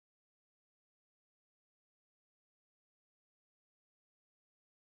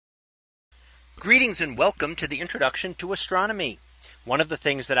Greetings and welcome to the introduction to astronomy. One of the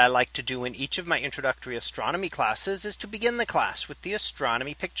things that I like to do in each of my introductory astronomy classes is to begin the class with the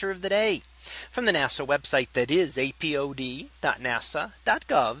astronomy picture of the day from the NASA website, that is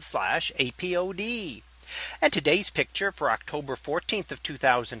apod.nasa.gov/apod. And today's picture for October 14th of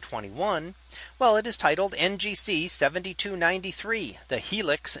 2021. Well, it is titled NGC 7293, the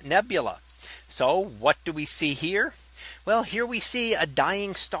Helix Nebula. So what do we see here? Well, here we see a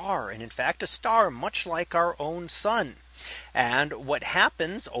dying star, and in fact a star much like our own sun. And what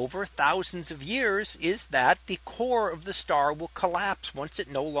happens over thousands of years is that the core of the star will collapse once it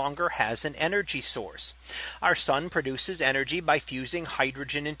no longer has an energy source. Our sun produces energy by fusing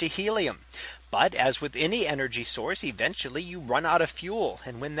hydrogen into helium. But as with any energy source, eventually you run out of fuel.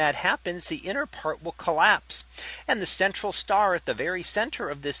 And when that happens, the inner part will collapse. And the central star at the very center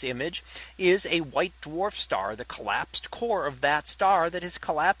of this image is a white dwarf star, the collapsed core of that star that has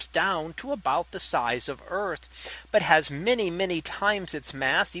collapsed down to about the size of Earth, but has many times its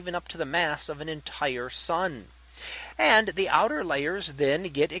mass, even up to the mass of an entire sun. And the outer layers then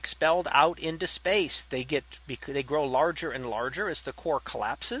get expelled out into space. They grow larger and larger as the core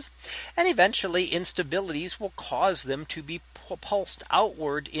collapses. And eventually instabilities will cause them to be pulsed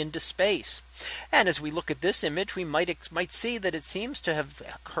outward into space. And as we look at this image, we might see that it seems to have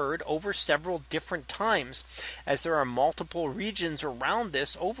occurred over several different times, as there are multiple regions around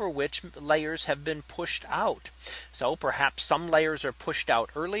this over which layers have been pushed out. So perhaps some layers are pushed out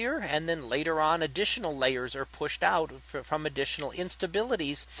earlier, and then later on additional layers are pushed out from additional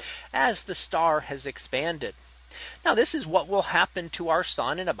instabilities as the star has expanded. Now this is what will happen to our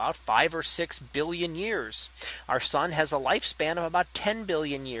sun in about 5 or 6 billion years. Our sun has a lifespan of about 10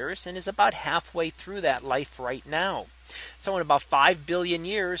 billion years and is about halfway through that life right now. So in about 5 billion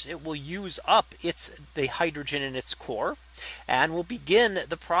years, it will use up the hydrogen in its core and will begin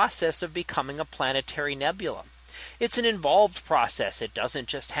the process of becoming a planetary nebula. It's an involved process. It doesn't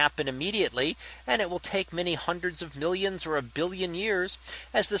just happen immediately, and it will take many hundreds of millions or a billion years,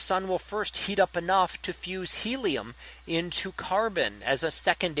 as the sun will first heat up enough to fuse helium into carbon as a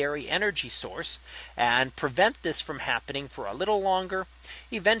secondary energy source and prevent this from happening for a little longer.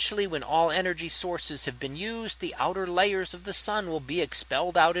 Eventually, when all energy sources have been used, the outer layers of the sun will be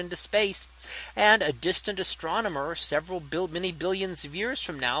expelled out into space, and a distant astronomer many billions of years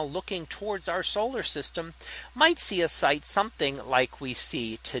from now, looking towards our solar system, might see a sight something like we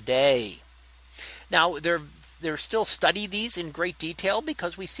see today. Now they're still study these in great detail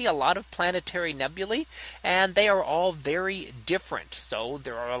because we see a lot of planetary nebulae, and they are all very different. So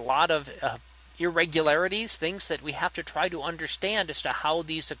there are a lot of irregularities, things that we have to try to understand as to how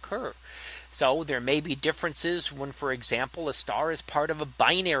these occur. So there may be differences when, for example, a star is part of a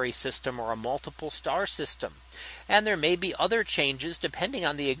binary system or a multiple star system. And there may be other changes depending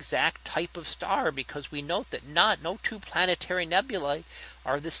on the exact type of star, because we note that no two planetary nebulae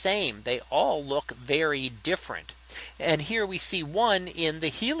are the same. They all look very different. And here we see one in the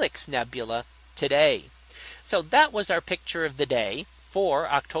Helix Nebula today. So that was our picture of the day for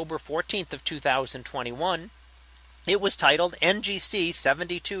October 14th of 2021. It was titled NGC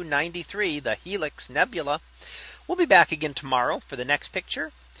 7293, the Helix Nebula. We'll be back again tomorrow for the next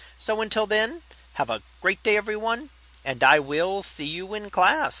picture. So until then, have a great day, everyone, and I will see you in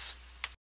class.